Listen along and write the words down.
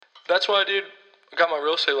That's why, dude, I got my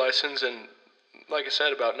real estate license, and like I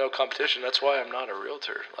said about no competition, that's why I'm not a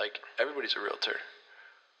realtor. Like, everybody's a realtor.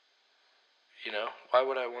 You know, why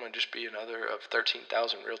would I want to just be another of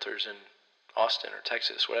 13,000 realtors in Austin or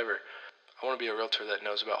Texas, whatever? I want to be a realtor that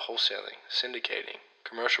knows about wholesaling, syndicating,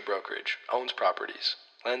 commercial brokerage, owns properties,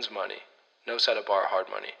 lends money, knows how to borrow hard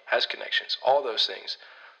money, has connections, all those things.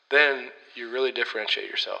 Then you really differentiate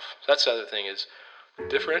yourself. That's the other thing is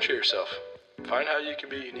differentiate yourself. Find how you can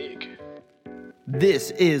be unique.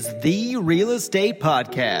 This is the Real Estate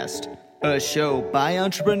Podcast, a show by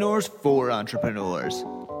entrepreneurs for entrepreneurs.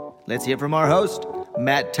 Let's hear from our host,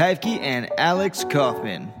 Matt Teifke and Alex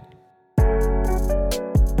Kaufman.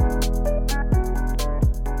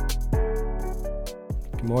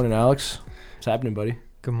 Good morning, Alex. What's happening, buddy?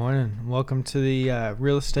 Good morning. Welcome to the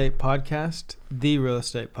Real Estate Podcast, the Real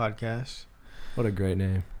Estate Podcast. What a great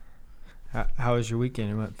name. How was your weekend?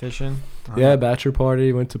 You went fishing? Yeah, bachelor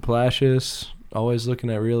party, went to Palacios. Always looking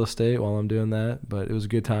at real estate while I'm doing that, but it was a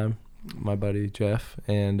good time. My buddy Jeff,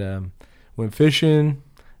 and went fishing,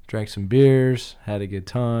 drank some beers, had a good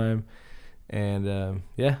time, and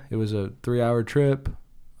yeah, it was a 3-hour trip.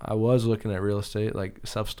 I was looking at real estate, like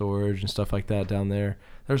self-storage and stuff like that down there.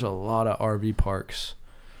 There's a lot of RV parks.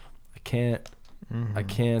 I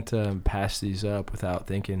can't pass these up without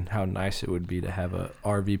thinking how nice it would be to have a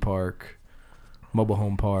RV park, mobile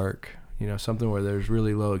home park, you know, something where there's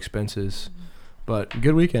really low expenses. But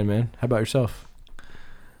good weekend, man. How about yourself?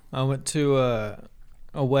 I went to a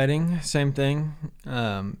wedding, same thing.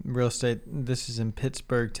 Real estate. This is in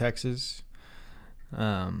Pittsburgh, Texas.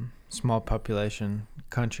 Small population,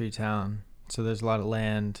 country town. So there's a lot of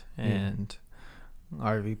land and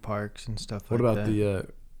RV parks and stuff like that. What about the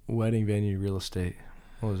wedding venue real estate?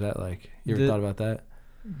 What was that like? You ever thought about that?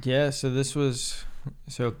 Yeah, so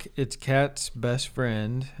it's Kat's best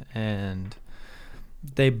friend, and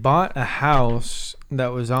they bought a house that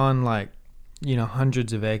was on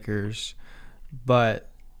hundreds of acres,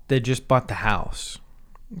 but they just bought the house.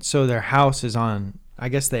 So their house is on, I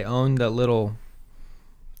guess they own that little...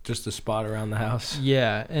 Just a spot around the house?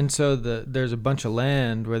 Yeah, and so there's a bunch of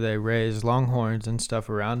land where they raise longhorns and stuff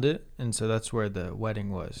around it, and so that's where the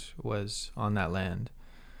wedding was on that land.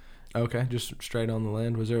 Okay, just straight on the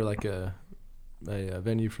land. Was there like a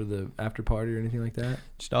venue for the after party or anything like that?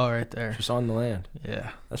 Just all right there. Just on the land?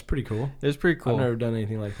 Yeah. That's pretty cool. It was pretty cool. I've never done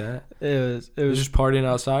anything like that. It was just partying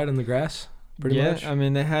outside in the grass, pretty much? Yeah, I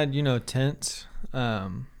mean, they had, tents,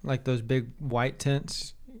 like those big white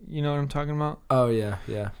tents. You know what I'm talking about? Oh, yeah.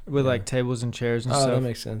 With like tables and chairs and stuff. Oh, that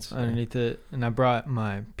makes sense. Underneath it. And I brought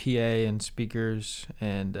my PA and speakers,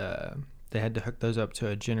 and they had to hook those up to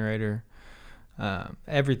a generator.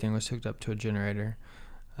 Everything was hooked up to a generator.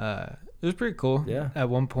 It was pretty cool. Yeah. At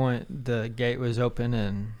one point, the gate was open,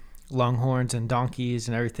 and longhorns and donkeys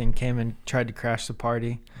and everything came and tried to crash the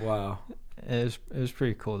party. Wow. It was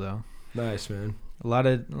pretty cool, though. Nice, man. A lot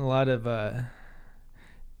of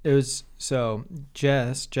it was, so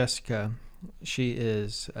Jessica, she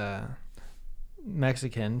is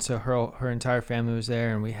Mexican, so her entire family was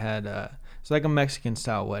there, and we had it's like a Mexican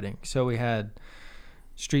style wedding. So we had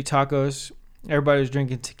street tacos. Everybody was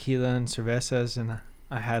drinking tequila and cervezas, and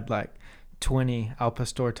I had like 20 al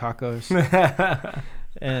pastor tacos.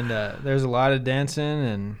 And there's a lot of dancing,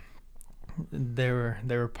 and they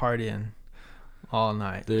were partying all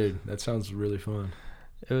night. Dude, that sounds really fun.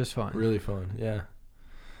 It was fun. Really fun, yeah.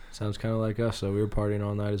 Sounds kind of like us, so we were partying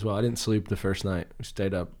all night as well. I didn't sleep the first night. We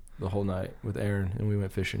stayed up the whole night with Aaron, and we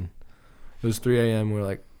went fishing. It was 3 a.m. We were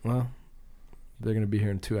like, well, they're going to be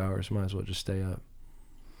here in 2 hours. Might as well just stay up.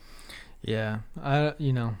 Yeah. I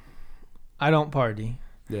don't party.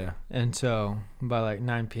 Yeah. And so by like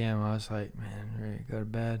 9 p.m., I was like, man, I'm ready to go to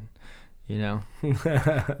bed,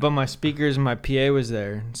 But my speakers and my PA was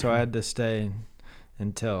there, so I had to stay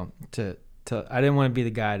until I didn't want to be the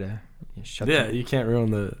guy to you can't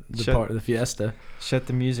ruin the fiesta. Shut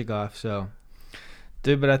the music off. So,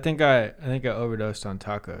 dude, but I think I overdosed on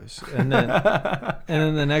tacos, and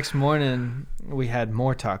then the next morning we had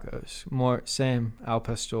more tacos, same al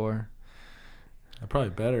pastor. Probably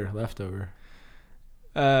better leftover.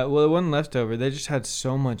 Well, it wasn't leftover. They just had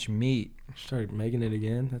so much meat. Started making it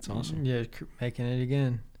again. That's awesome. Yeah, making it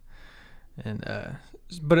again, and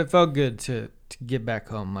but it felt good to get back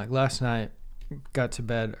home. Like last night. Got to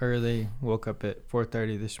bed early, woke up at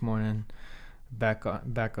 4:30 this morning, back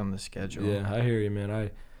on the schedule. Yeah, I hear you, man.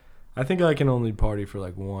 I think I can only party for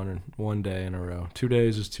like one day in a row. 2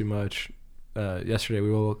 days is too much. Yesterday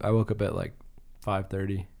I woke up at like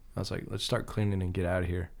 5:30. I was like, let's start cleaning and get out of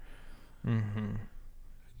here. Mm-hmm.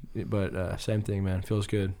 But same thing, man. Feels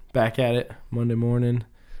good. Back at it Monday morning.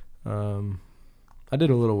 I I did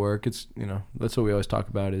a little work. It's, that's what we always talk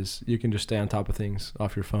about is you can just stay on top of things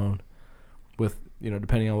off your phone with,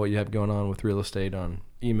 depending on what you have going on with real estate on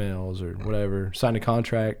emails or whatever. Signed a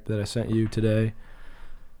contract that I sent you today.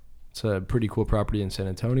 It's a pretty cool property in San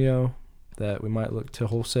Antonio that we might look to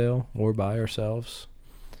wholesale or buy ourselves.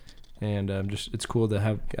 And it's cool to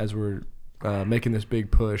have, as we're making this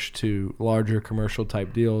big push to larger commercial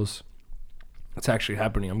type deals, it's actually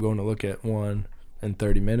happening. I'm going to look at one in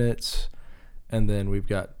 30 minutes. And then we've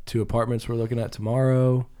got 2 apartments we're looking at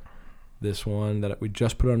tomorrow. This one that we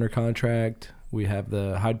just put under contract. We have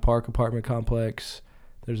the Hyde Park apartment complex.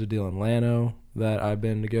 There's a deal in Llano that I've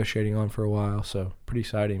been negotiating on for a while. So pretty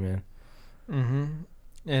exciting, man. Mm-hmm.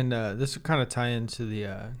 And this will kind of tie into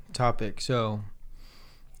the topic. So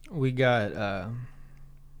we got a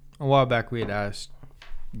while back we had asked,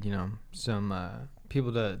 some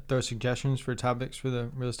people to throw suggestions for topics for the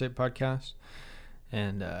real estate podcast.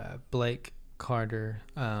 And Blake Carter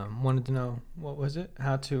wanted to know, what was it?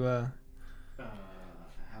 How to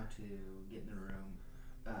get in the room,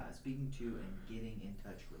 speaking to and getting in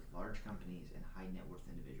touch with large companies and high net worth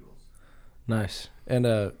individuals. Nice. And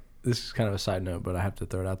this is kind of a side note, but I have to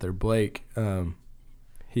throw it out there. Blake,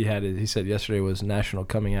 he said yesterday was National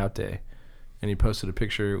Coming Out Day, and he posted a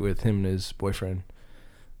picture with him and his boyfriend,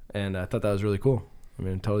 and I thought that was really cool. I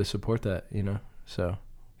mean, totally support that, So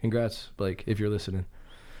congrats, Blake, if you're listening.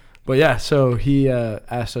 But yeah, so he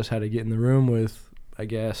asked us how to get in the room with, I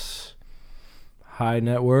guess, high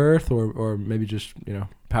net worth or maybe just,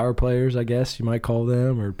 power players, I guess you might call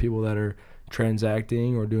them, or people that are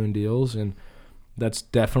transacting or doing deals. And that's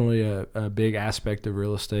definitely a big aspect of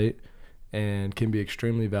real estate and can be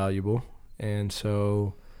extremely valuable. And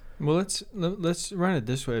so... Well, let's run it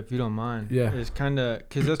this way, if you don't mind. Yeah. It's kind of,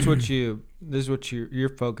 because this is what your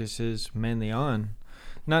focus is mainly on.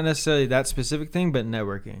 Not necessarily that specific thing, but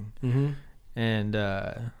networking. Mm-hmm. And,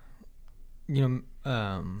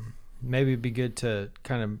 maybe it'd be good to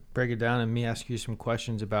kind of break it down and me ask you some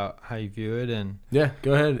questions about how you view it. And yeah,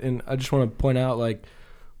 go ahead. And I just want to point out,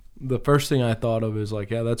 the first thing I thought of is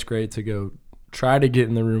yeah, that's great to go try to get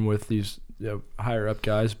in the room with these higher up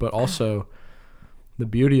guys. But also the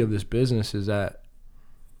beauty of this business is that,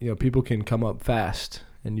 people can come up fast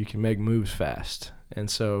and you can make moves fast. And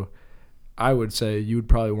so I would say you would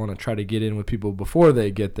probably want to try to get in with people before they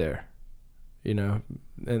get there,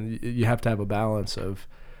 and you have to have a balance of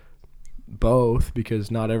both because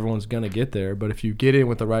not everyone's going to get there. But if you get in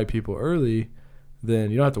with the right people early, then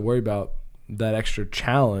you don't have to worry about that extra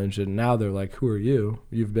challenge. And now they're like, who are you?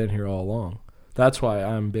 You've been here all along. That's why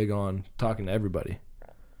I'm big on talking to everybody.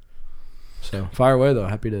 So fire away, though.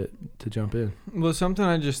 Happy to jump in. Well, something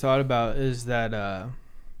I just thought about is that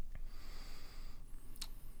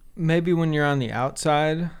maybe when you're on the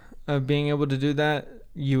outside of being able to do that,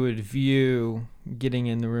 you would view getting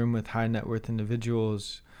in the room with high net worth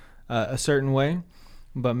individuals a certain way,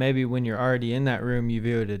 but maybe when you're already in that room, you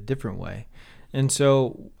view it a different way. And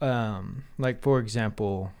so, for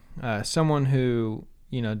example, someone who,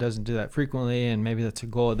 doesn't do that frequently, and maybe that's a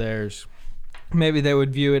goal of theirs, maybe they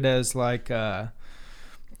would view it as the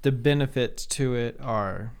benefits to it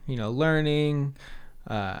are, learning,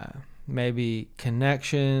 maybe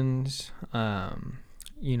connections,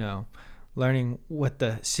 learning what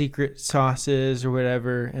the secret sauce is or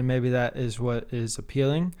whatever, and maybe that is what is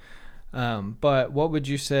appealing. But what would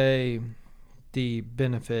you say the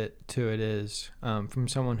benefit to it is from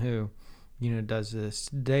someone who, does this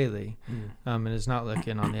daily and is not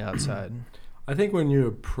looking on the outside? I think when you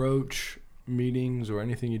approach meetings or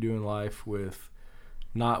anything you do in life with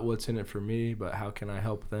not what's in it for me, but how can I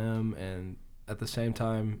help them, and at the same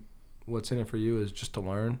time, what's in it for you is just to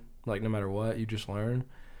learn. No matter what, you just learn.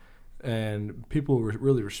 And people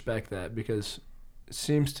really respect that because it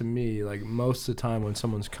seems to me most of the time when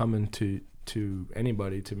someone's coming to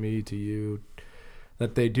anybody, to me, to you,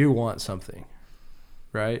 that they do want something,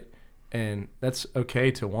 right? And that's okay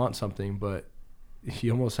to want something, but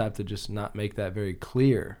you almost have to just not make that very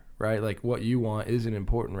clear, right? What you want isn't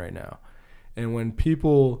important right now. And when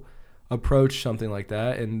people approach something like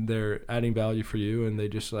that and they're adding value for you and they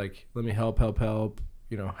just let me help, how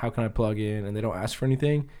can I plug in? And they don't ask for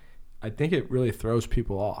anything. I think it really throws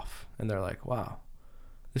people off and they're like, wow,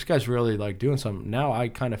 this guy's really doing something. Now I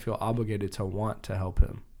kind of feel obligated to want to help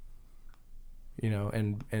him,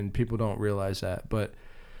 and people don't realize that. But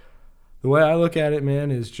the way I look at it, man,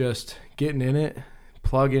 is just getting in it,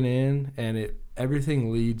 plugging in, and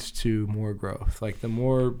everything leads to more growth. The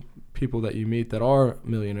more people that you meet that are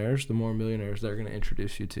millionaires, the more millionaires they're going to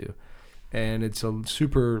introduce you to. And it's a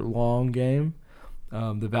super long game.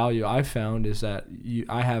 the value I found is that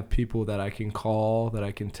I have people that I can call, that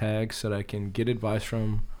I can text, that I can get advice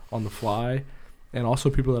from on the fly, and also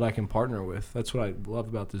people that I can partner with. That's what I love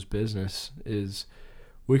about this business is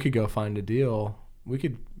we could go find a deal. We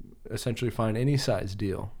could essentially find any size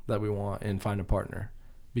deal that we want and find a partner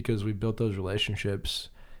because we built those relationships.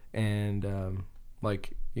 And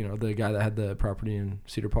like, you know, the guy that had the property in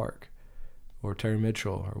Cedar Park or Terry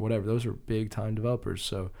Mitchell or whatever, those are big time developers.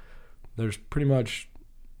 So there's pretty much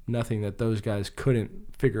nothing that those guys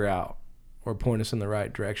couldn't figure out or point us in the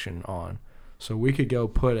right direction on. So we could go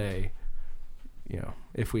put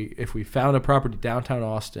if we found a property downtown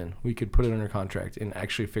Austin, we could put it under contract and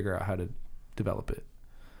actually figure out how to develop it.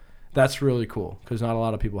 That's really cool because not a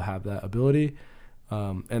lot of people have that ability.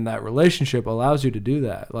 And that relationship allows you to do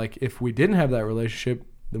that. Like if we didn't have that relationship,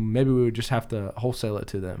 then maybe we would just have to wholesale it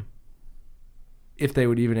to them if they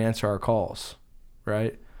would even answer our calls,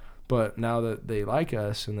 right? But now that they like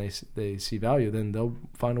us and they see value, then they'll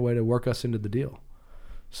find a way to work us into the deal.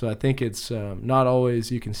 So I think it's not always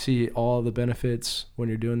you can see all the benefits when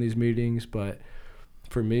you're doing these meetings, but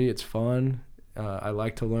for me, it's fun. I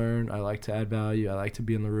like to learn. I like to add value. I like to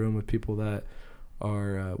be in the room with people that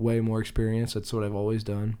are way more experienced. That's what I've always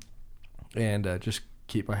done. And just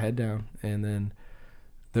keep my head down. And then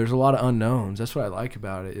there's a lot of unknowns. That's what I like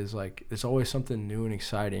about it is like it's always something new and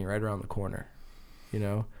exciting right around the corner, you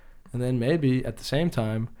know? And then maybe at the same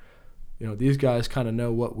time, you know, these guys kind of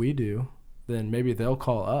know what we do. Then maybe they'll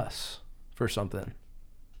call us for something.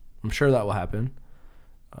 I'm sure that will happen.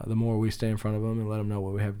 The more we stay in front of them and let them know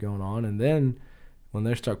what we have going on. And then when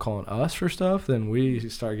they start calling us for stuff, then we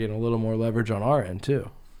start getting a little more leverage on our end too.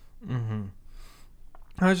 Mm-hmm.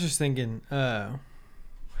 I was just thinking,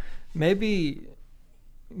 maybe,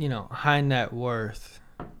 you know, high net worth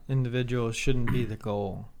individuals shouldn't be the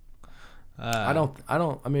goal. I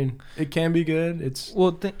mean, it can be good. It's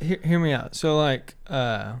well, hear me out. So like,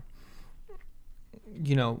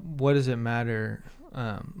 you know, what does it matter?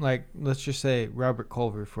 Like, let's just say Robert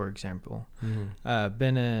Culver, for example,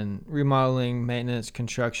 been in remodeling, maintenance,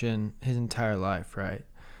 construction his entire life, right?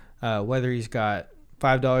 Whether he's got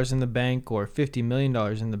 $5 in the bank or $50 million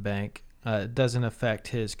in the bank, doesn't affect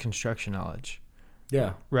his construction knowledge.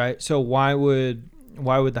 Yeah. Right. So why would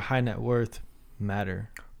the high net worth matter?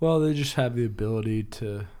 Well, they just have the ability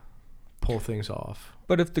to pull things off.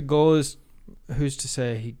 But if the goal is, who's to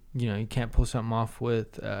say he can't pull something off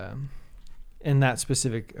with in that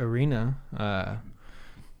specific arena?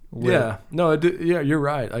 Yeah, you're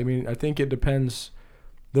right. I mean, I think it depends.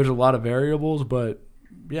 There's a lot of variables, but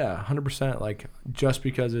yeah, 100%. Like just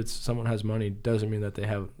because it's someone has money doesn't mean that they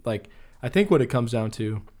have. Like I think what it comes down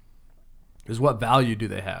to is what value do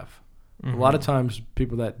they have. Mm-hmm. A lot of times,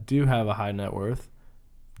 people that do have a high net worth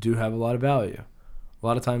do have a lot of value. A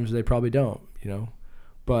lot of times they probably don't, you know.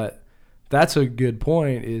 But that's a good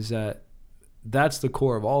point is that's the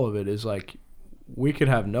core of all of it is like we could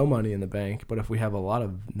have no money in the bank, but if we have a lot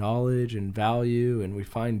of knowledge and value and we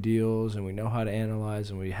find deals and we know how to analyze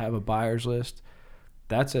and we have a buyer's list,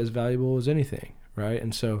 that's as valuable as anything, right?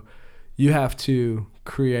 And so you have to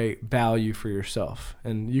create value for yourself.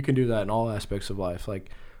 And you can do that in all aspects of life, like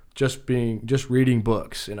just reading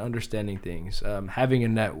books and understanding things, having a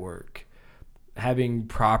network, having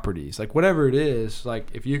properties, like whatever it is, like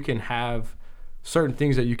if you can have certain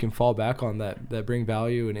things that you can fall back on that bring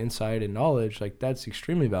value and insight and knowledge, like that's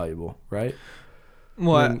extremely valuable, right?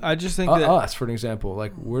 Well, I just think that us, for an example,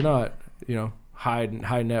 like we're not, you know, high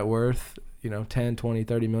net worth, you know, 10, 20,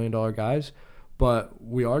 $30 million guys, but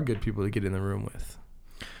we are good people to get in the room with.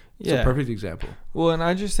 It's a perfect example. Well, and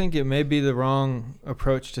I just think it may be the wrong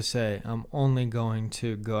approach to say I'm only going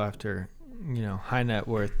to go after, you know, high net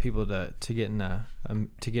worth people to get in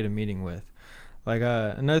to get a meeting with. Like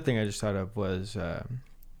another thing I just thought of was,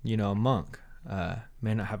 you know, a monk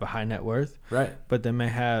may not have a high net worth, right? But they may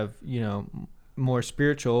have, you know, more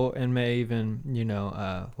spiritual and may even, you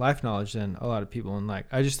know, life knowledge than a lot of people. And like,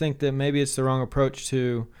 I just think that maybe it's the wrong approach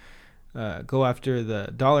to go after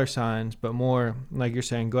the dollar signs, but more like you're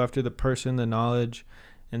saying, go after the person, the knowledge,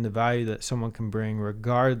 and the value that someone can bring,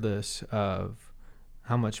 regardless of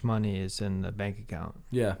how much money is in the bank account.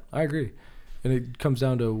 Yeah, I agree. And it comes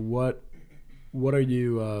down to what are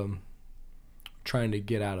you trying to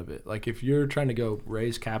get out of it? Like if you're trying to go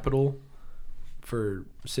raise capital for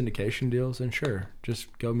syndication deals, then sure,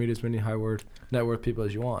 just go meet as many net worth people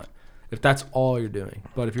as you want. If that's all you're doing.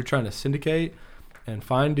 But if you're trying to syndicate and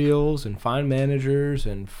find deals and find managers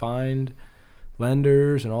and find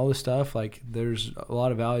lenders and all this stuff, like there's a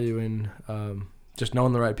lot of value in just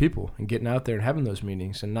knowing the right people and getting out there and having those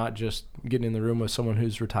meetings and not just getting in the room with someone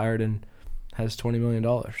who's retired and has $20 million.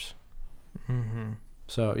 Mm-hmm.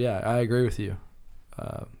 So yeah, I agree with you.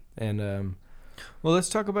 Well, let's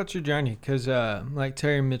talk about your journey, because like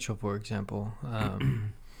Terry Mitchell, for example.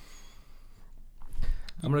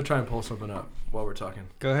 I'm gonna try and pull something up while we're talking.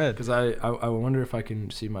 Go ahead. Because I wonder if I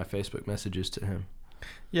can see my Facebook messages to him.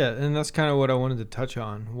 Yeah, and that's kind of what I wanted to touch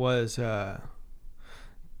on, was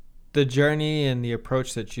the journey and the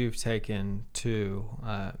approach that you've taken to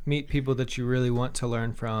meet people that you really want to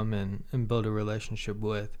learn from and build a relationship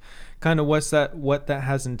with. Kind of what that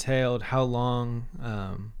has entailed, how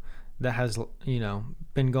long that has,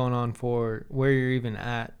 been going on for, where you're even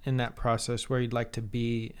at in that process, where you'd like to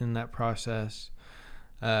be in that process.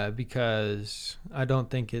 Because I don't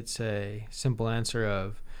think it's a simple answer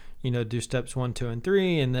of, do steps 1, 2, and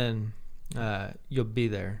 3, and then you'll be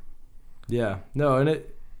there. Yeah. No, and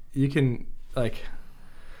you can,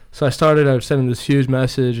 so I sent him this huge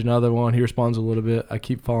message, another one. He responds a little bit. I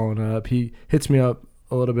keep following up. He hits me up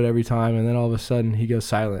a little bit every time, and then all of a sudden he goes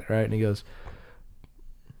silent, right? And he goes,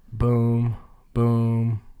 boom,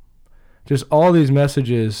 boom. Just all these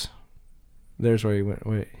messages. There's where he went.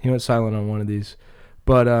 Wait, he went silent on one of these.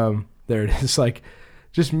 But there it is.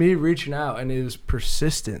 Just me reaching out, and it was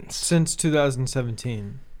persistence. Since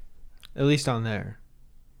 2017, at least on there.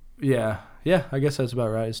 Yeah, I guess that's about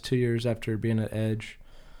right. It's 2 years after being at Edge.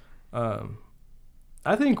 I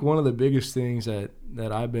think one of the biggest things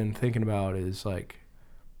that I've been thinking about is,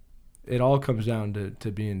 it all comes down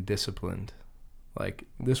to being disciplined.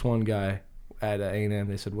 This one guy at A&M,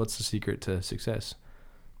 they said, what's the secret to success?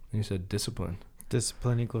 And he said, discipline.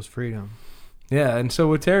 Discipline equals freedom. Yeah, and so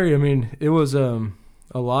with Terry, it was a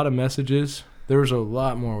lot of messages. There was a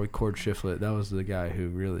lot more with Cord Shiflett. That was the guy who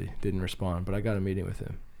really didn't respond, but I got a meeting with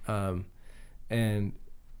him. And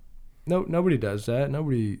nobody does that.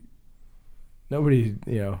 Nobody,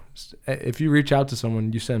 if you reach out to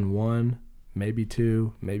someone, you send 1, maybe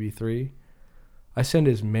 2, maybe 3. I send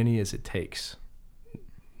as many as it takes,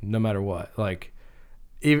 no matter what.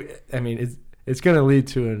 It's going to lead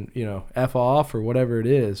to an, F off or whatever it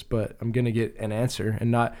is, but I'm going to get an answer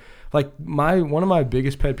and not one of my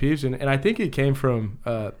biggest pet peeves. And I think it came from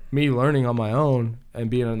me learning on my own and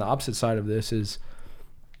being on the opposite side of this is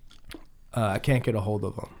I can't get a hold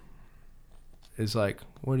of them. It's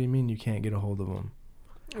what do you mean you can't get a hold of them?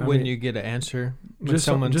 When you get an answer, just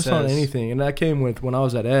someone just says, on anything. And that came with when I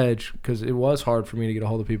was at Edge, because it was hard for me to get a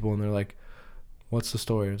hold of people, and they're like, what's the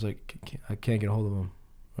story? I was like, I can't get a hold of them.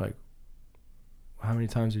 How many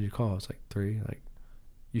times did you call? It's 3.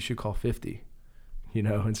 You should call 50,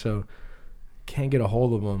 and so can't get a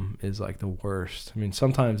hold of them is the worst.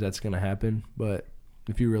 Sometimes that's going to happen, but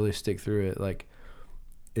if you really stick through it,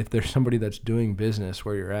 if there's somebody that's doing business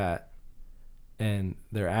where you're at and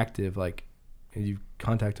they're active, and you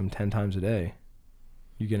contact them 10 times a day,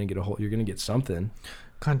 you're going to get something.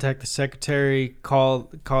 Contact the secretary,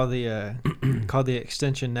 call the call the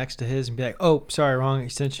extension next to his and be like, oh, sorry, wrong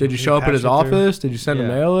extension. Did you show up at his office? Did you send a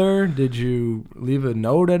mailer? Did you leave a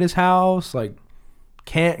note at his house?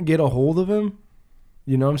 Can't get a hold of him.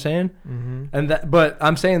 You know what I'm saying? Mm-hmm. But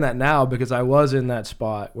I'm saying that now because I was in that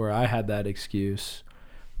spot where I had that excuse,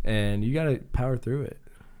 and you got to power through it,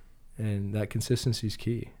 and that consistency is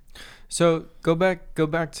key. So go back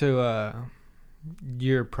to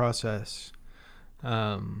your process.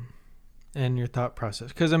 And your thought process,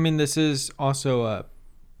 because this is also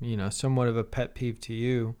somewhat of a pet peeve to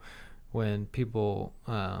you when people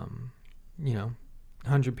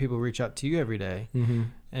 100 people reach out to you every day, mm-hmm.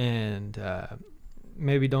 and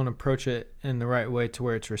maybe don't approach it in the right way to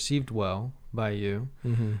where it's received well by you.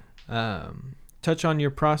 Mm-hmm. Touch on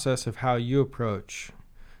your process of how you approach.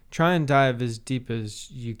 Try and dive as deep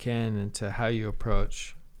as you can into how you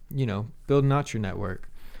approach building out your network.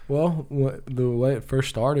 Well, the way it first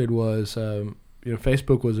started was,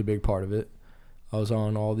 Facebook was a big part of it. I was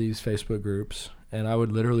on all these Facebook groups, and I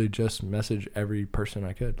would literally just message every person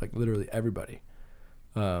I could, literally everybody.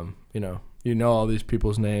 All these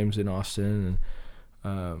people's names in Austin,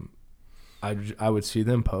 and I would see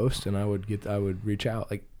them post, and I would reach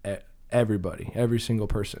out everybody, every single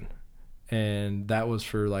person, and that was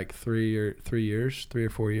for 3 or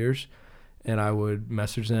 4 years. And I would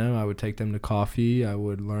message them. I would take them to coffee. I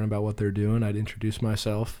would learn about what they're doing. I'd introduce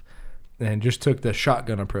myself, and just took the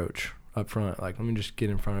shotgun approach up front. Let me just get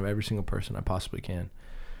in front of every single person I possibly can.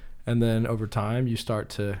 And then over time, you start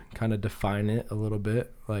to kind of define it a little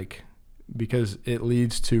bit, because it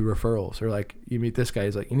leads to referrals. Or you meet this guy,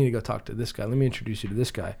 he's you need to go talk to this guy. Let me introduce you to this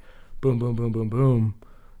guy. Boom, boom, boom, boom, boom.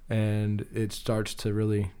 And it starts to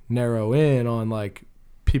really narrow in on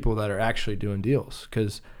people that are actually doing deals,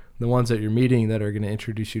 because the ones that you're meeting that are going to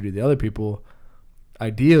introduce you to the other people,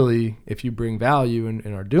 ideally, if you bring value and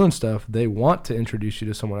are doing stuff, they want to introduce you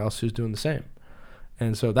to someone else who's doing the same.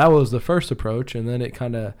 And so that was the first approach, and then it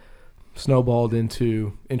kind of snowballed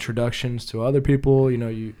into introductions to other people. You know,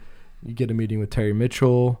 you get a meeting with Terry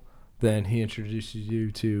Mitchell, then he introduces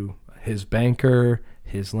you to his banker,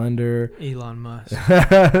 his lender. Elon Musk.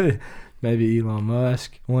 Maybe Elon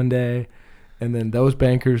Musk one day. And then those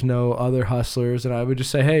bankers know other hustlers, and I would just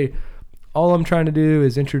say, hey, all I'm trying to do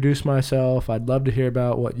is introduce myself. I'd love to hear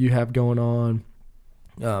about what you have going on.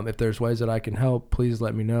 If there's ways that I can help, please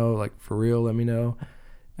let me know. Like, for real, let me know.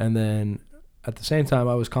 And then at the same time,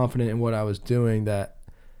 I was confident in what I was doing, that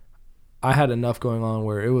I had enough going on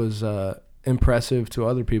where it was impressive to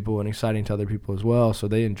other people and exciting to other people as well. So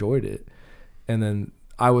they enjoyed it. And then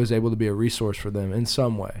I was able to be a resource for them in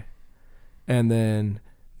some way. And then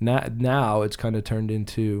now it's kind of turned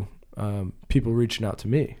into people reaching out to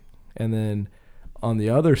me. And then on the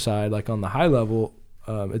other side, like on the high level,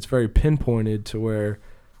 it's very pinpointed to where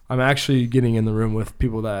I'm actually getting in the room with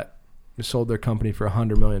people that sold their company for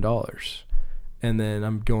 $100 million. And then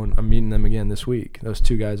I'm meeting them again this week, those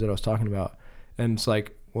two guys that I was talking about. And it's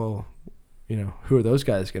like, well, you know, who are those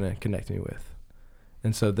guys going to connect me with?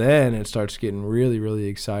 And so then it starts getting really, really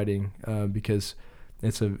exciting because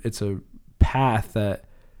it's a path that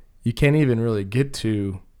you can't even really get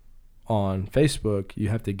to on Facebook. You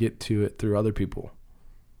have to get to it through other people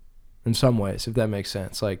in some ways, if that makes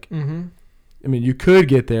sense. Like, I mean, you could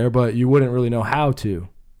get there, but you wouldn't really know how to.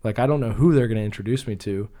 Like, I don't know who they're going to introduce me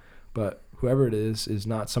to, but whoever it is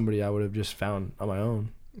not somebody I would have just found on my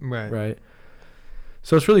own. Right.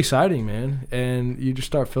 So it's really exciting, man. And you just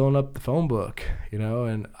start filling up the phone book, you know.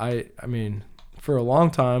 And I mean, for a long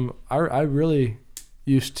time, I really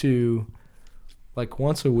used to, like,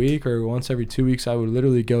 once a week or once every 2 weeks, I would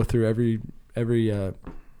literally go through every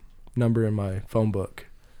number in my phone book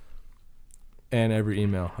and every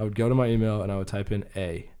email. I would go to my email and I would type in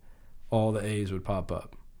A. All the A's would pop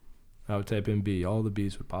up. I would type in B. All the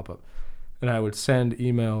B's would pop up. And I would send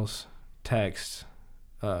emails, texts,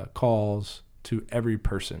 calls to every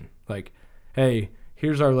person. Like, hey,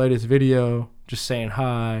 here's our latest video, just saying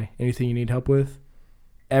hi, anything you need help with.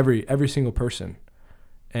 Every single person.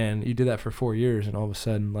 And you did that for 4 years, and all of a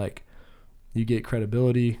sudden, like, you get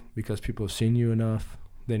credibility because people have seen you enough.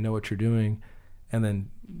 They know what you're doing, and then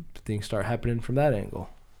things start happening from that angle.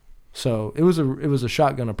 So it was a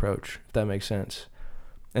shotgun approach, if that makes sense.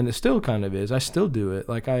 And it still kind of is. I still do it.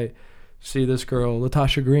 Like, I see this girl,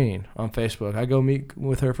 Latasha Green, on Facebook. I go meet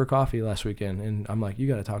with her for coffee last weekend, and I'm like, you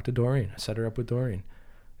got to talk to Doreen. I set her up with Doreen,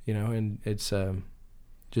 you know, and it's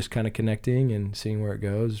just kind of connecting and seeing where it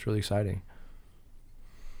goes. It's really exciting.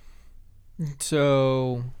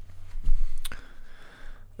 So,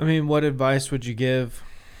 I mean, what advice would you give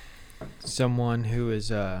someone who is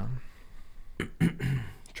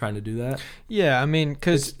trying to do that? Yeah, I mean,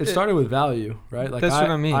 because it started with value, right? Like, that's what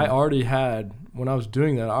I mean. I already had, when I was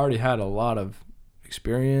doing that, I already had a lot of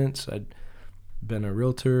experience. I'd been a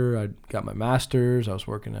realtor. I got my master's. I was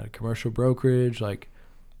working at a commercial brokerage. Like,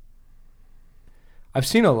 I've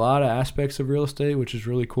seen a lot of aspects of real estate, which is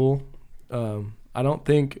really cool. I don't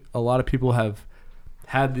think a lot of people have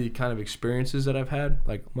had the kind of experiences that I've had.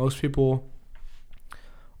 Like, most people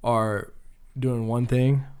are doing one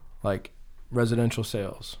thing, like residential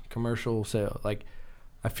sales, commercial sales. Like,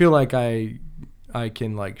 I feel like I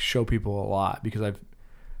can, like, show people a lot because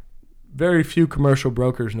very few commercial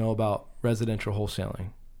brokers know about residential wholesaling.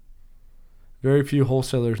 Very few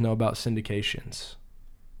wholesalers know about syndications.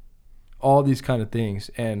 All these kind of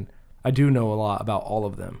things, and I do know a lot about all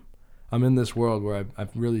of them. I'm in this world where I've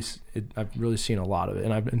really seen a lot of it,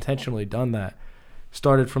 and I've intentionally done that.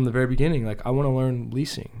 Started from the very beginning. Like, I want to learn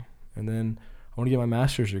leasing, and then I want to get my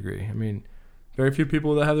master's degree. I mean, very few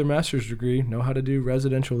people that have their master's degree know how to do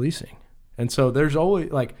residential leasing. And so there's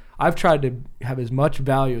always, like, I've tried to have as much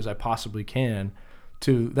value as I possibly can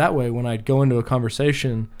to, that way when I go into a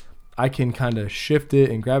conversation, I can kind of shift it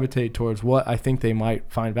and gravitate towards what I think they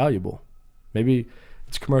might find valuable. Maybe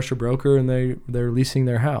it's a commercial broker and they're leasing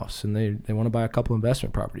their house and they want to buy a couple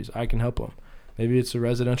investment properties. I can help them. Maybe it's a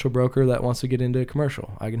residential broker that wants to get into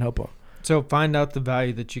commercial. I can help them. So find out the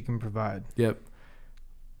value that you can provide. Yep.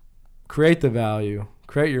 Create the value.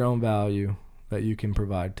 Create your own value that you can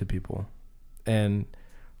provide to people. And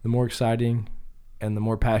the more exciting and the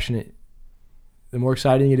more passionate, the more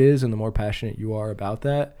exciting it is and the more passionate you are about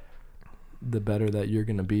that, the better that you're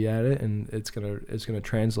going to be at it, and it's going to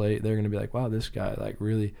translate. They're going to be like, wow, this guy, like,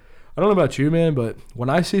 really, I don't know about you, man, but when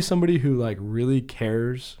I see somebody who, like, really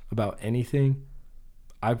cares about anything,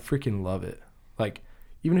 I freaking love it. Like,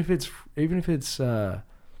 even if it's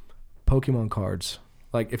Pokemon cards,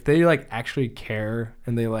 Like if they like actually care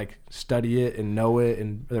and they like study it and know it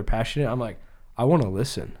and they're passionate, I'm like, I want to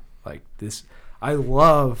listen. Like this, I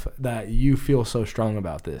love that you feel so strong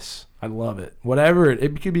about this. I love it. Whatever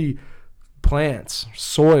it could be, plants,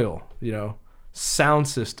 soil, sound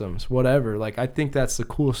systems, whatever. Like I think that's the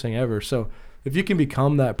coolest thing ever. So if you can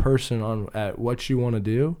become that person at what you want to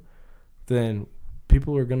do, then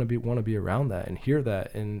people are gonna want to be around that and hear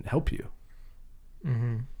that and help you.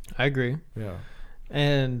 Mm-hmm. I agree. Yeah.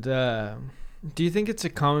 And do you think it's a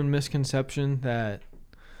common misconception that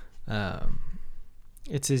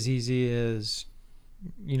it's as easy as,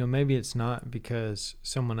 maybe it's not because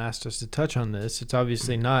someone asked us to touch on this. It's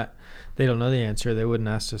obviously not. They don't know the answer. They wouldn't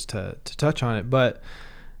ask us to touch on it. But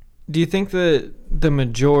do you think that the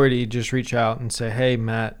majority just reach out and say, hey,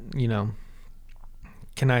 Matt,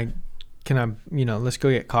 can I, let's go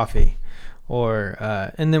get coffee? Or,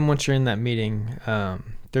 and then once you're in that meeting,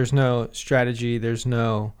 there's no strategy. There's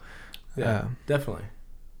no. Definitely.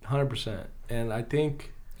 100%. And I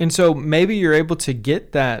think. And so maybe you're able to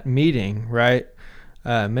get that meeting, right?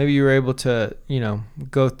 Maybe you were able to,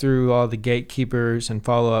 go through all the gatekeepers and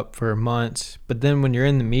follow up for months. But then when you're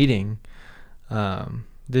in the meeting,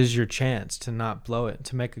 this is your chance to not blow it,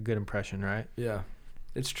 to make a good impression, right? Yeah,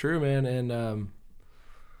 it's true, man. And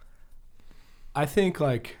I think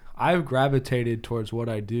like I've gravitated towards what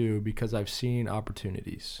I do because I've seen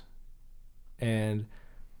opportunities. And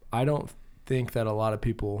I don't think that a lot of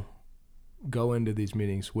people go into these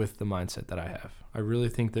meetings with the mindset that I have. I really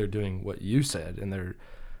think they're doing what you said, and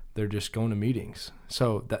they're just going to meetings.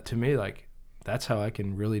 So that to me, like, that's how I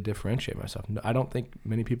can really differentiate myself. I don't think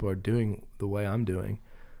many people are doing the way I'm doing.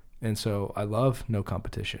 And so I love no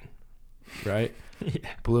competition, right? Yeah.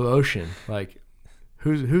 Blue ocean. Like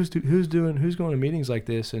who's going to meetings like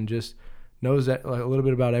this and just knows that like a little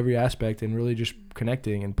bit about every aspect and really just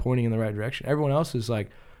connecting and pointing in the right direction. Everyone else is like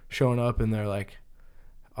showing up and they're like,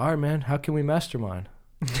 all right, man, how can we mastermind?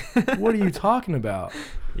 What are you talking about?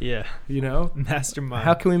 Yeah. Mastermind.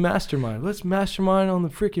 How can we mastermind? Let's mastermind on the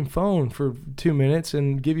freaking phone for 2 minutes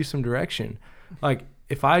and give you some direction. Like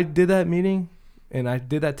if I did that meeting and I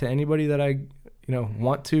did that to anybody that I,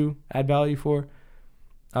 want to add value for,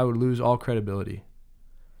 I would lose all credibility.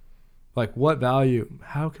 Like what value?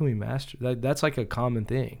 How can we master that? That's like a common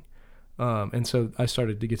thing. And so I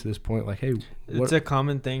started to get to this point like, hey, it's a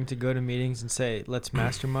common thing to go to meetings and say, let's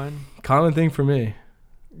mastermind. Common thing for me.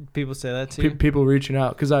 People say that to you? People reaching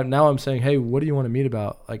out. Because now I'm saying, hey, what do you want to meet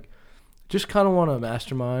about? Like, just kind of want to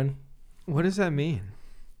mastermind. What does that mean?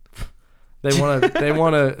 They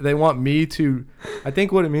want me to, I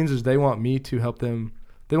think what it means is they want me to help them.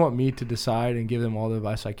 They want me to decide and give them all the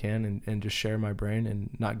advice I can and just share my brain and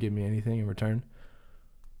not give me anything in return.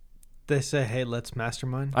 They say, hey, let's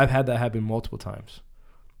mastermind? I've had that happen multiple times.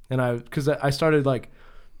 And because I started like,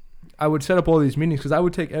 I would set up all these meetings because I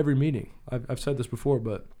would take every meeting. I've said this before,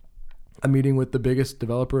 but I'm meeting with the biggest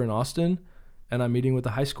developer in Austin and I'm meeting with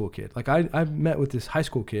a high school kid. Like I've met with this high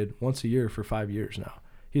school kid once a year for 5 years now.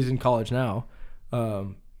 He's in college now.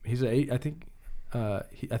 He's I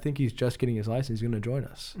think he's just getting his license. He's going to join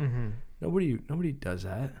us. Mm-hmm. Nobody does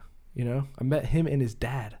that. I met him and his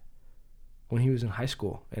dad when he was in high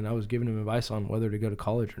school, and I was giving him advice on whether to go to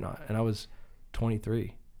college or not. And I was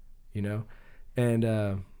 23, and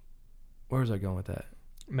where was I going with that?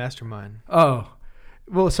 Mastermind. Oh,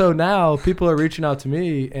 well, so now people are reaching out to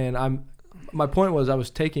me, and my point was I was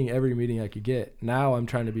taking every meeting I could get. Now I'm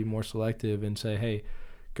trying to be more selective and say, hey,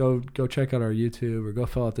 go check out our YouTube or go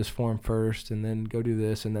fill out this form first and then go do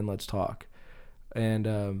this and then let's talk.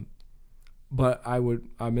 And but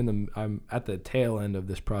I'm at the tail end of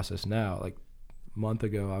this process now. Like a month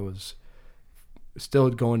ago I was still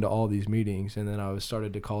going to all these meetings, and then I was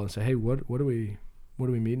started to call and say, hey, what are we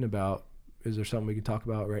meeting about? Is there something we can talk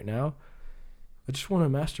about right now? I just want to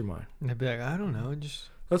mastermind. And they'd be like, I don't know,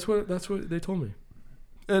 that's what they told me.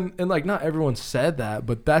 And like not everyone said that,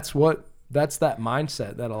 but that's that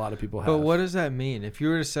mindset that a lot of people have. But what does that mean? If you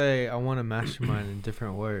were to say, I want to mastermind in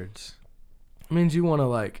different words. It means you want to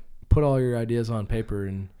like put all your ideas on paper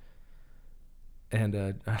and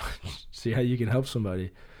see how you can help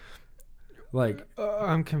somebody. Like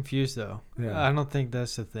I'm confused though. Yeah. I don't think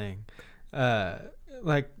that's the thing.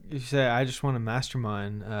 Like you say, I just want to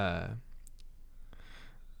mastermind.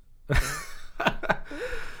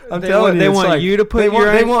 I'm telling you, they want like, you to put they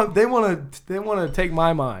your want to take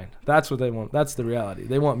my mind. That's what they want. That's the reality.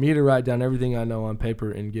 They want me to write down everything I know on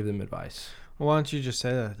paper and give them advice. Why don't you just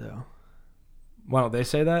say that though? Why don't they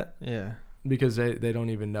say that? Yeah. Because they don't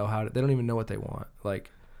even know they don't even know what they want. Like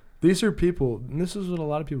these are people, and this is what a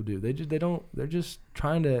lot of people do. They're just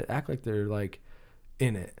trying to act like they're like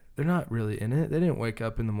in it. they're not really in it. They didn't wake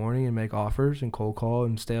up in the morning and make offers and cold call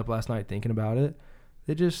and stay up last night thinking about it.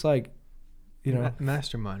 They just like,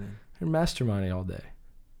 masterminding. they're masterminding all day.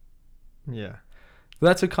 Yeah.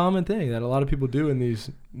 That's a common thing that a lot of people do in these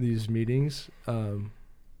meetings, and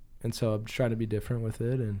so I'm trying to be different with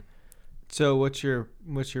it. And so, what's your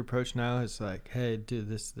approach now? It's like, hey, do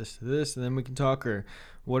this, and then we can talk. Or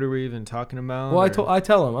what are we even talking about? Well, I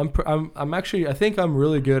tell them I'm actually, I think I'm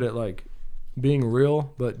really good at like being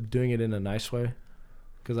real, but doing it in a nice way,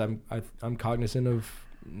 because I'm cognizant of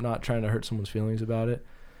not trying to hurt someone's feelings about it.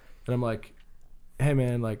 And I'm like, hey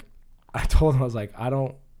man, like I told him, I was like, I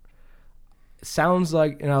don't. Sounds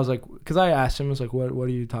like, and I was like, because I asked him, I was like, what are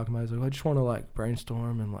you talking about? I was like, I just want to like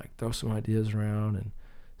brainstorm and like throw some ideas around and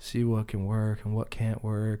see what can work and what can't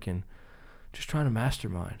work, and just trying to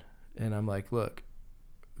mastermind. And I'm like, look,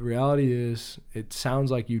 the reality is, it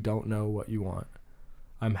sounds like you don't know what you want.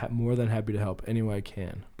 I'm more than happy to help any way I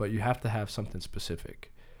can, but you have to have something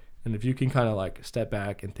specific. And if you can kind of like step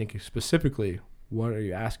back and think specifically, what are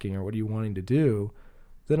you asking or what are you wanting to do,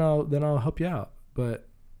 then I'll help you out. But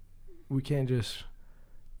we can't just,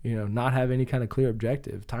 not have any kind of clear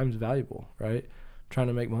objective. Time's valuable, right? Trying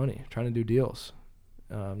to make money, trying to do deals.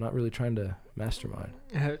 I'm not really trying to mastermind.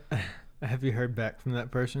 Have you heard back from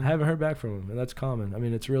that person? I haven't heard back from him, and that's common. I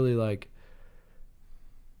mean, it's really like,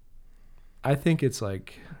 I think it's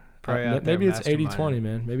like, maybe it's 80-20,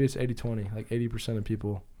 man. Maybe it's 80-20. Like 80% of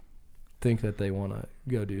people think that they want to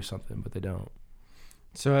go do something, but they don't.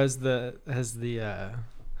 So has the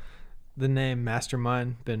name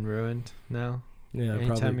Mastermind been ruined now? Yeah,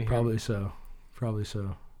 probably so.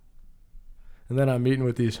 And then I'm meeting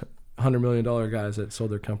with these $100 million guys that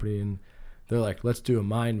sold their company, and they're like, let's do a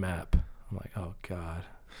mind map. I'm like, oh God,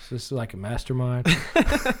 is this like a mastermind?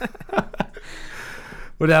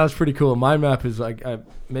 But that was pretty cool. Mind map is like,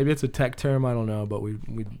 maybe it's a tech term, I don't know, but we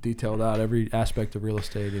detailed out every aspect of real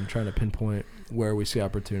estate and trying to pinpoint where we see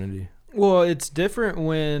opportunity. Well, it's different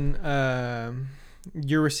when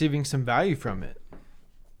you're receiving some value from it.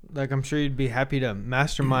 Like, I'm sure you'd be happy to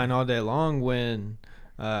mastermind all day long when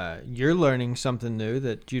you're learning something new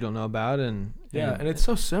that you don't know about. And it's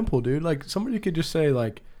so simple, dude. Like, somebody could just say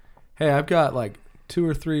like, hey, I've got like 2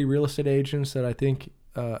 or 3 real estate agents that I think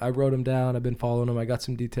I wrote them down. I've been following them. I got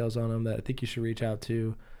some details on them that I think you should reach out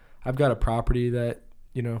to. I've got a property that,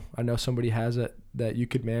 I know somebody has it that you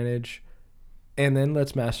could manage. And then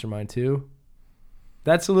let's mastermind too.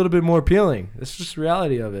 That's a little bit more appealing. It's just the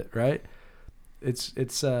reality of it, right? It's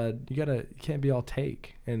you can't be all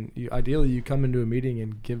take. And ideally you come into a meeting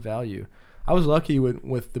and give value. I was lucky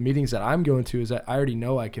with the meetings that I'm going to, is that I already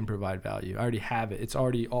know I can provide value. I already have it. It's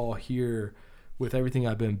already all here with everything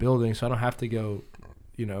I've been building. So I don't have to go,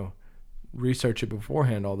 research it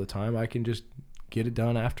beforehand all the time. I can just get it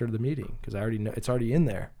done after the meeting because I already know it's already in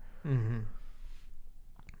there. Mm-hmm.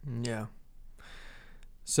 Yeah.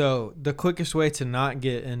 So the quickest way to not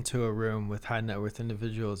get into a room with high net worth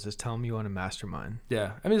individuals is tell them you want to mastermind.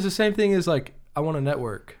 Yeah. I mean, it's the same thing as like, I want to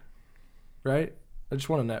network, right? I just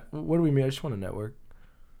want to what do we mean? I just want to network.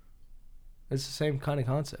 It's the same kind of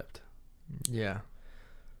concept. Yeah.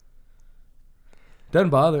 Doesn't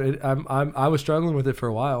bother. I was struggling with it for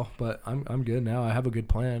a while, but I'm good now. I have a good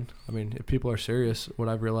plan. I mean, if people are serious, what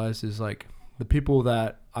I've realized is like the people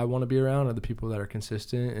that I want to be around are the people that are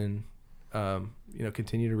consistent and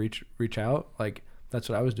continue to reach out. Like, that's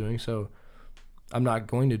what I was doing. So I'm not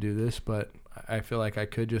going to do this, but I feel like I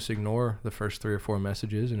could just ignore the first 3 or 4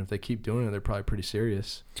 messages. And if they keep doing it, they're probably pretty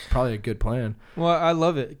serious. It's probably a good plan. Well, I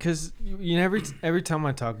love it because every time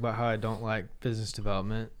I talk about how I don't like business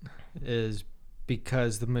development is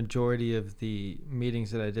because the majority of the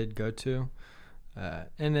meetings that I did go to,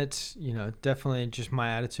 and it's, definitely just my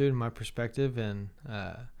attitude and my perspective. And,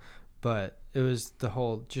 but it was the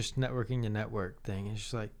whole just networking to network thing. It's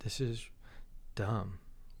just like, this is dumb.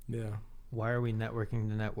 Yeah. Why are we networking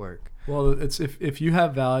to network? Well, it's if you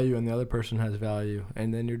have value and the other person has value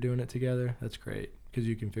and then you're doing it together, that's great because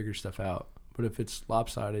you can figure stuff out. But if it's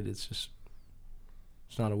lopsided, it's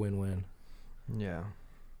not a win-win. Yeah.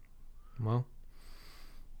 Well,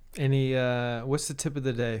 what's the tip of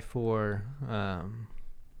the day for,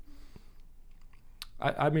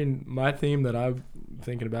 I mean, my theme that I'm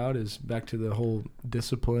thinking about is back to the whole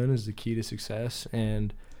discipline is the key to success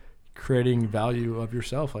and creating value of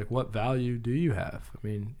yourself. Like, what value do you have? I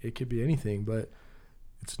mean, it could be anything, but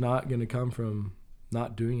it's not going to come from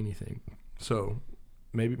not doing anything. So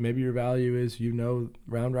maybe your value is,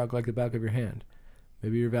 Round Rock like the back of your hand.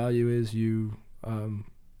 Maybe your value is you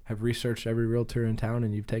have researched every realtor in town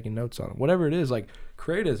and you've taken notes on them. Whatever it is, like,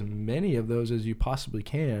 create as many of those as you possibly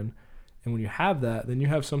can. And when you have that, then you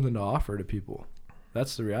have something to offer to people.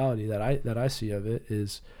 That's the reality that I see of it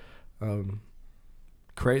is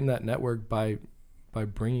creating that network by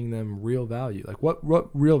bringing them real value. Like what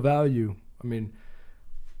real value? I mean,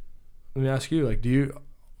 let me ask you, like, do you,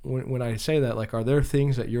 when I say that, like, are there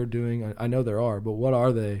things that you're doing? I know there are, but what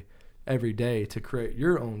are they every day to create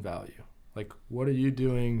your own value? Like, what are you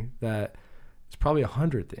doing that it's probably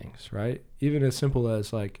 100 things, right? Even as simple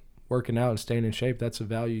as like working out and staying in shape, that's a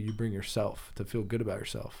value you bring yourself to feel good about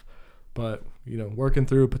yourself. But, you know, working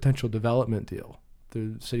through a potential development deal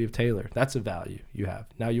through the city of Taylor, that's a value you have.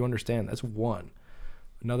 Now you understand that's one.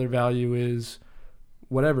 Another value is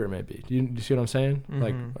whatever it may be. Do you see what I'm saying? Mm-hmm.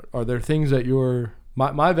 Like, are there things that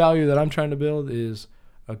my value that I'm trying to build is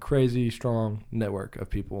a crazy strong network of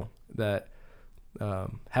people that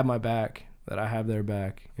have my back, that I have their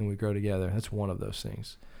back, and we grow together. That's one of those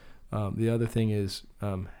things. The other thing is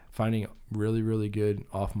finding really, really good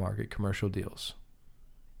off-market commercial deals.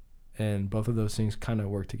 And both of those things kind of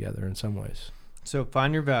work together in some ways. So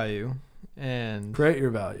find your value and create your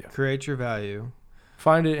value. Create your value.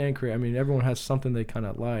 Find it and create. I mean, everyone has something they kind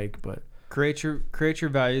of like, but create your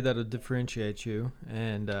value that'll differentiate you,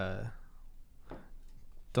 and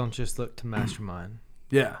don't just look to mastermind.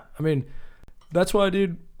 Yeah, I mean, that's why,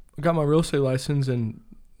 dude, I got my real estate license, and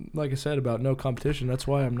like I said about no competition, that's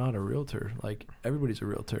why I'm not a realtor. Like, everybody's a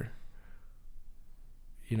realtor.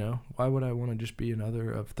 You know, why would I want to just be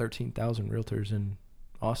another of 13,000 realtors in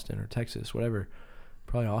Austin or Texas, whatever?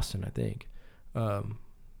 Probably Austin, I think.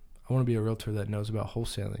 I want to be a realtor that knows about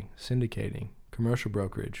wholesaling, syndicating, commercial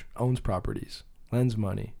brokerage, owns properties, lends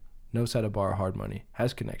money, knows how to borrow hard money,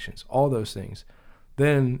 has connections, all those things.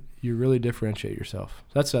 Then you really differentiate yourself.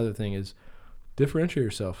 That's the other thing is differentiate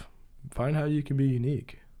yourself. Find how you can be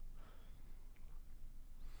unique.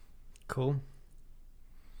 Cool.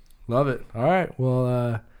 Love it. All right.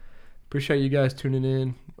 Well, appreciate you guys tuning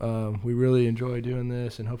in. We really enjoy doing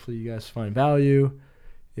this, and hopefully you guys find value.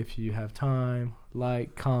 If you have time,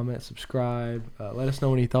 like, comment, subscribe. Let us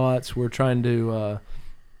know any thoughts. We're trying to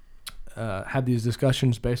have these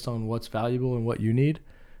discussions based on what's valuable and what you need.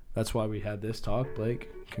 That's why we had this talk, Blake.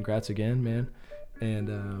 Congrats again, man.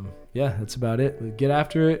 And, yeah, that's about it. Get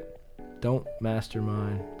after it. Don't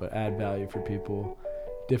mastermind, but add value for people.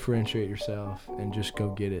 Differentiate yourself and just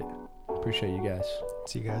go get it. Appreciate you guys.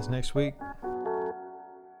 See you guys next week.